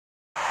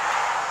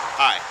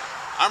Hi,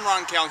 I'm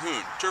Ron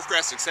Calhoun,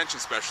 Turfgrass Extension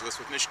Specialist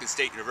with Michigan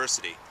State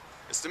University.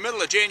 It's the middle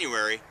of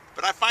January,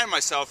 but I find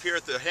myself here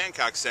at the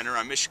Hancock Center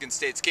on Michigan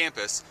State's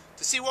campus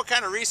to see what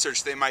kind of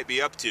research they might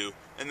be up to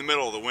in the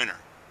middle of the winter.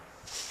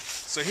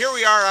 So here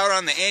we are out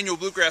on the annual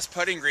bluegrass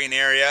putting green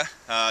area,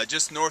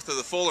 just north of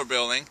the Fuller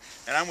building,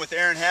 and I'm with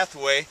Aaron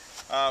Hathaway.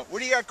 What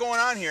do you got going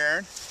on here,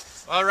 Aaron?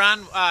 Well,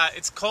 Ron,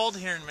 it's cold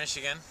here in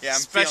Michigan, yeah, I'm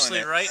especially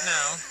feeling it right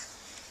now,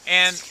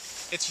 and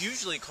it's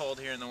usually cold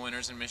here in the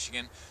winters in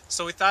Michigan,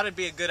 so we thought it'd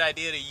be a good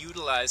idea to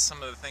utilize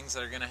some of the things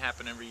that are going to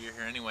happen every year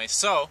here anyway.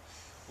 So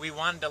we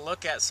wanted to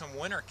look at some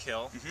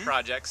Winterkill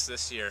projects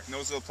this year. And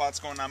those are the plots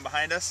going on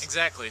behind us?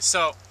 Exactly.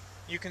 So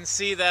you can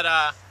see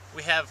that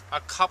we have a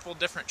couple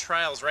different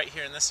trials right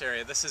here in this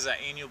area. This is an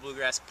annual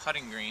bluegrass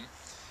putting green,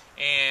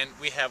 and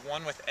we have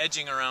one with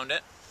edging around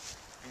it,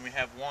 and we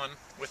have one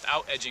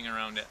without edging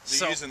around it.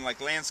 So you're using like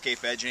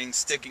landscape edging,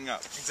 sticking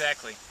up.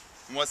 Exactly.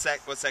 And what's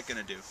that going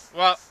to do?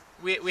 Well,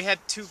 we had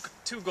two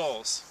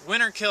goals.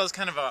 Winterkill is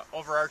kind of an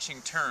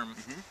overarching term,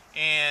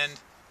 and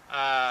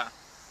a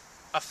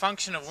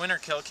function of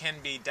winterkill can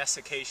be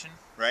desiccation.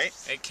 Right.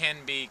 It can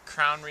be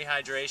crown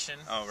rehydration.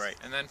 Oh, right.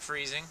 And then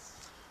freezing.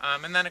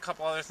 And then a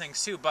couple other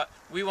things too. But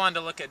we wanted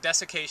to look at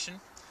desiccation.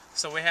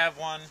 So we have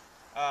one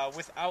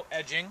without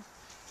edging,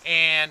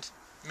 and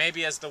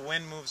maybe as the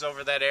wind moves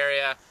over that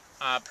area,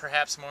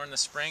 perhaps more in the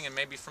spring and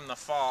maybe from the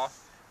fall,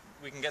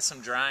 we can get some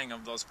drying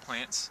of those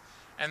plants.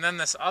 And then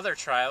this other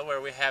trial where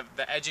we have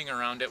the edging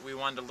around it, we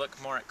wanted to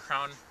look more at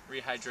crown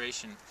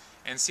rehydration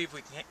and see if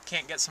we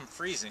can't get some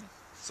freezing.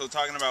 So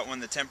talking about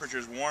when the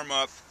temperatures warm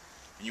up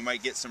and you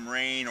might get some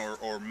rain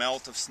or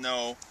melt of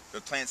snow,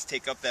 the plants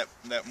take up that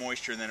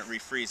moisture and then it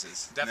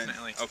refreezes.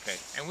 Definitely. Okay.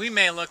 And we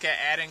may look at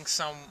adding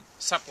some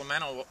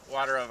supplemental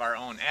water of our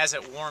own. As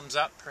it warms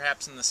up,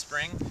 perhaps in the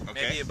spring,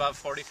 maybe above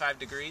 45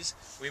 degrees,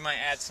 we might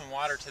add some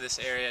water to this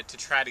area to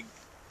try to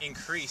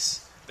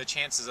increase the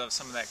chances of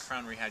some of that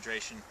crown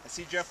rehydration. I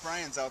see Jeff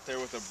Bryan's out there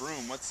with a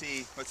broom. What's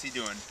he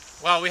doing?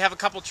 Well, we have a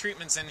couple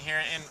treatments in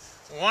here, and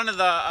one of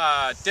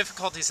the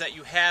difficulties that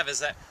you have is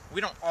that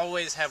we don't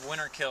always have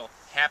winterkill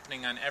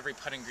happening on every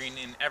putting green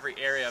in every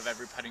area of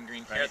every putting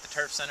green here at the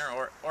Turf Center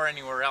or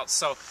anywhere else.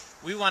 So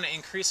we want to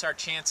increase our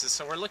chances.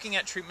 So we're looking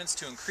at treatments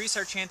to increase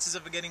our chances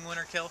of getting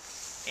winterkill,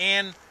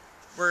 and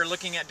we're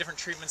looking at different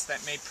treatments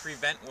that may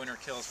prevent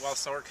winterkill as well.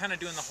 So we're kind of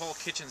doing the whole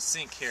kitchen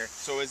sink here.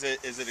 So is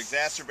it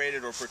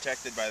exacerbated or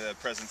protected by the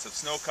presence of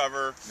snow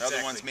cover? The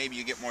other ones, maybe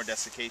you get more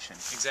desiccation.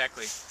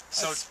 Exactly.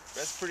 So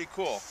that's pretty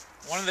cool.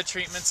 One of the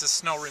treatments is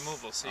snow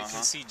removal, so you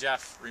can see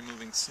Jeff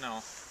removing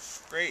snow.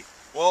 Great.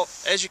 Well,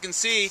 as you can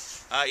see,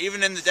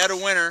 even in the dead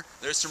of winter,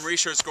 there's some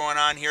research going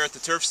on here at the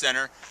Turf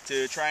Center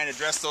to try and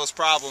address those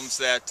problems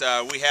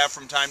that we have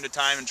from time to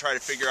time and try to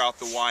figure out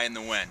the why and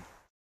the when.